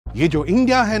ये जो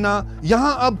इंडिया है ना,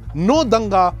 यहाँ अब no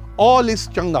danga, all is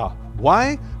changa.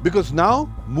 Why? Because now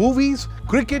movies,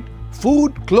 cricket,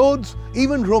 food, clothes,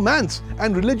 even romance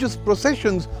and religious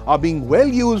processions are being well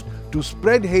used to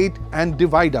spread hate and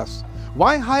divide us.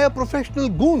 Why hire professional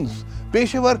goons?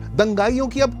 पेशेवर दंगाइयों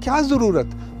की अब क्या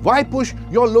जरूरत? Why push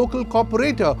your local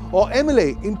corporator or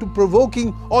MLA into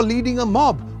provoking or leading a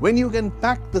mob when you can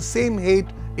pack the same hate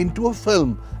into a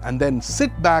film and then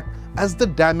sit back as the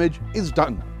damage is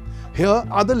done? Here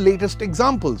are the latest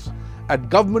examples. At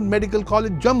Government Medical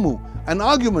College Jammu, an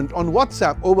argument on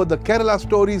WhatsApp over the Kerala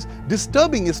stories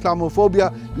disturbing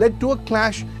Islamophobia led to a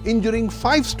clash injuring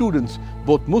 5 students,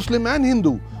 both Muslim and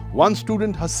Hindu. One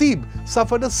student, Hasib,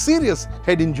 suffered a serious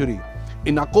head injury.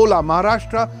 In Akola,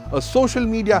 Maharashtra, a social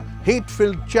media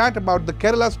hate-filled chat about the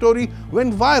Kerala story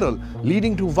went viral,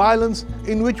 leading to violence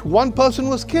in which one person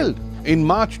was killed. In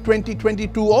March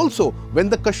 2022 also, when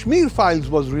the Kashmir Files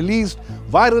was released,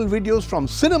 viral videos from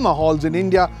cinema halls in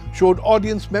India showed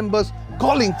audience members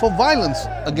calling for violence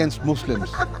against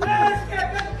Muslims.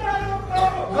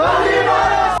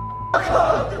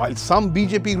 While some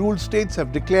BJP-ruled states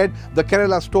have declared the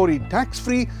Kerala story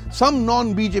tax-free, some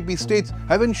non-BJP states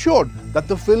have ensured that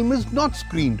the film is not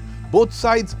screened, both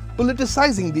sides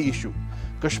politicizing the issue.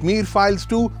 Kashmir Files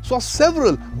too saw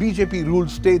several BJP-ruled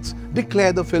states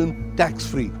declare the film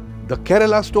tax-free. The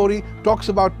Kerala story talks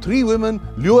about 3 women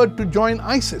lured to join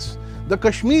ISIS. The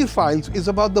Kashmir Files is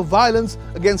about the violence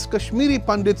against Kashmiri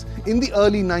Pandits in the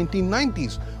early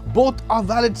 1990s. Both are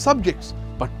valid subjects,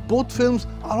 but both films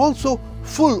are also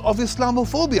full of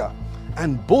Islamophobia.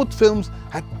 And both films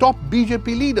had top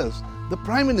BJP leaders, the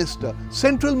Prime Minister,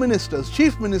 Central Ministers,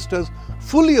 Chief Ministers,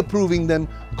 fully approving them,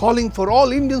 calling for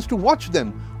all Indians to watch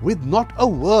them with not a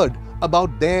word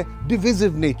about their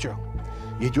divisive nature.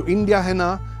 ये जो India है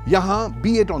ना, यहाँ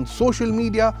be it on social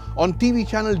media, on TV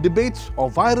channel debates or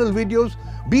viral videos,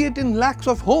 be it in lakhs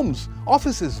of homes,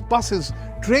 offices, buses,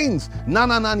 trains,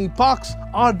 nana-nani parks,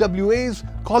 RWAs,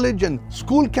 college and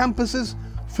school campuses,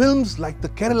 films like the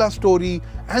Kerala story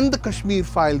and the Kashmir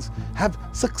Files have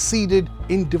succeeded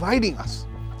in dividing us.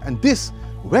 And this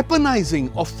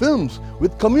weaponizing of films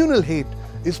with communal hate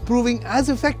is proving as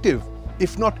effective,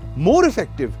 if not more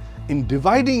effective, in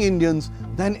dividing Indians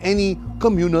than any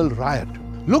communal riot.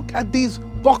 Look at these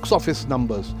box office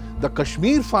numbers. The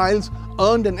Kashmir Files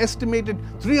earned an estimated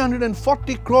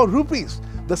 340 crore rupees,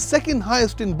 the second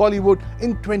highest in Bollywood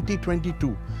in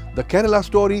 2022. The Kerala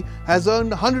story has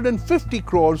earned 150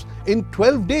 crores in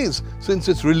 12 days since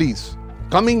its release.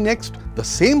 Coming next, the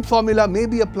same formula may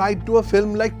be applied to a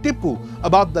film like Tipu,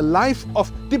 about the life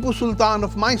of Tipu Sultan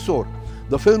of Mysore.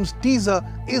 The film's teaser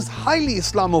is highly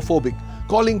Islamophobic,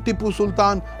 calling Tipu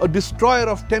Sultan a destroyer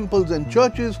of temples and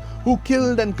churches who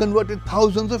killed and converted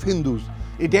thousands of Hindus.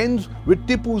 It ends with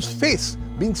Tipu's face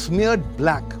being smeared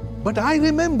black. But I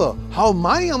remember how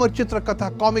my Amar Chitra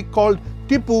Katha comic called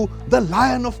Tipu the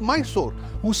Lion of Mysore,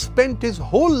 who spent his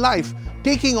whole life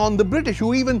taking on the British,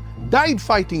 who even died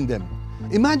fighting them.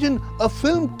 Imagine a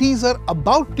film teaser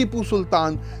about Tipu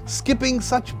Sultan skipping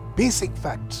such basic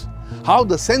facts. How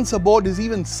the censor board is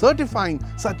even certifying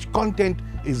such content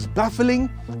is baffling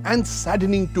and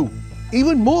saddening too.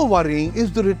 Even more worrying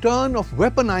is the return of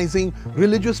weaponizing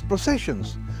religious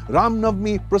processions. Ram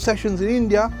Navami processions in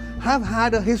India have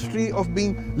had a history of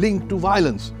being linked to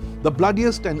violence. The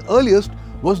bloodiest and earliest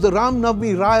was the Ram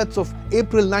Navami riots of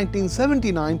April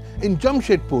 1979 in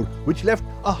Jamshedpur, which left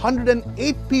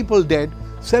 108 people dead,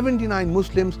 79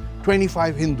 Muslims,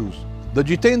 25 Hindus. The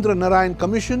Jitendra Narayan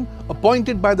Commission,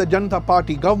 appointed by the Janata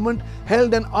Party government,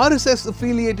 held an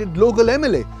RSS-affiliated local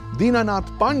MLA, Dinanath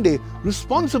Pandey,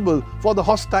 responsible for the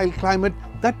hostile climate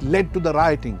that led to the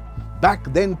rioting. Back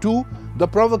then too, the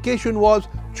provocation was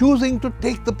choosing to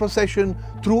take the procession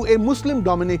through a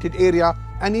Muslim-dominated area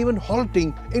and even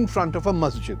halting in front of a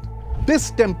masjid.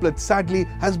 This template sadly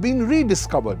has been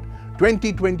rediscovered.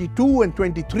 2022 and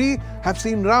 23 have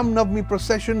seen Ram Navami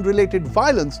procession-related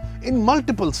violence in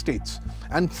multiple states.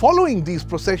 And following these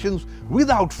processions,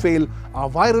 without fail, are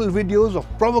viral videos of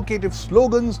provocative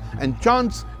slogans and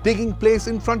chants taking place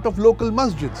in front of local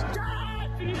masjids.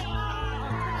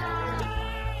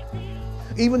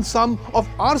 Even some of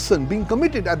arson being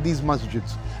committed at these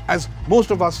masjids. As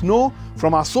most of us know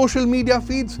from our social media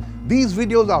feeds, these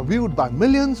videos are viewed by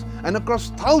millions and across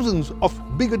thousands of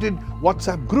bigoted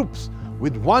WhatsApp groups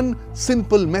with one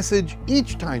simple message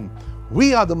each time: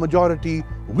 we are the majority,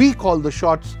 we call the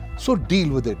shots, so deal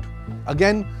with it.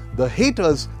 Again, the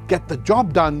haters get the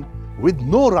job done with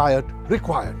no riot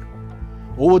required.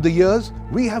 Over the years,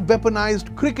 we have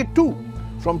weaponized cricket too.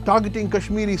 from targeting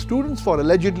Kashmiri students for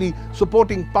allegedly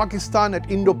supporting Pakistan at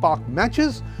Indo-Pak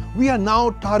matches, we are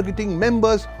now targeting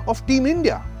members of Team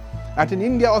India. At an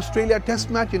India-Australia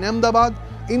test match in Ahmedabad,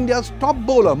 India's top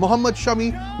bowler Mohammad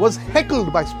Shami was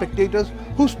heckled by spectators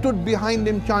who stood behind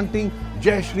him chanting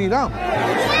Jai Shri Ram.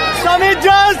 Shami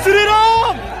Jai Shri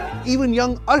Ram! Even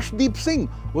young Arshdeep Singh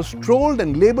was trolled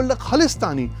and labelled a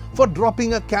Khalistani for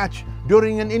dropping a catch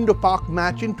during an Indo-Pak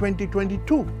match in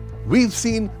 2022. We've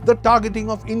seen the targeting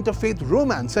of interfaith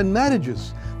romance and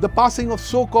marriages, the passing of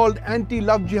so-called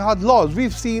anti-love jihad laws.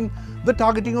 We've seen the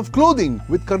targeting of clothing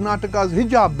with Karnataka's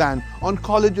hijab ban on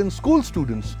college and school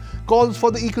students. Calls for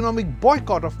the economic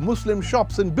boycott of Muslim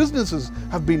shops and businesses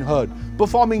have been heard.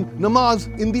 Performing namaz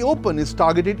in the open is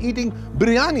targeted. Eating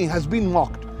biryani has been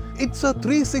mocked. It's a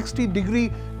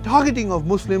 360-degree targeting of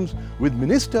Muslims with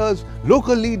ministers,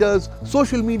 local leaders,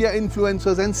 social media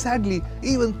influencers and sadly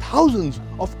even thousands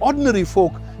of ordinary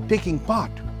folk taking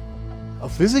part. A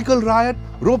physical riot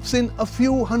ropes in a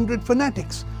few hundred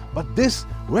fanatics, but this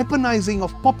weaponizing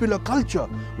of popular culture,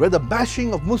 where the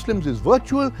bashing of Muslims is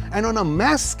virtual and on a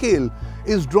mass scale,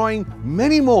 is drawing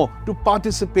many more to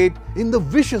participate in the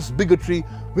vicious bigotry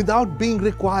without being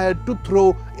required to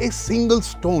throw a single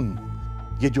stone.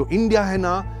 Ye jo India hai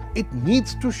na, it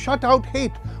needs to shut out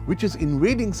hate, which is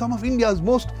invading some of India's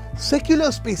most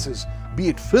secular spaces, be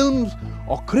it films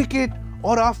or cricket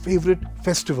or our favorite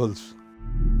festivals.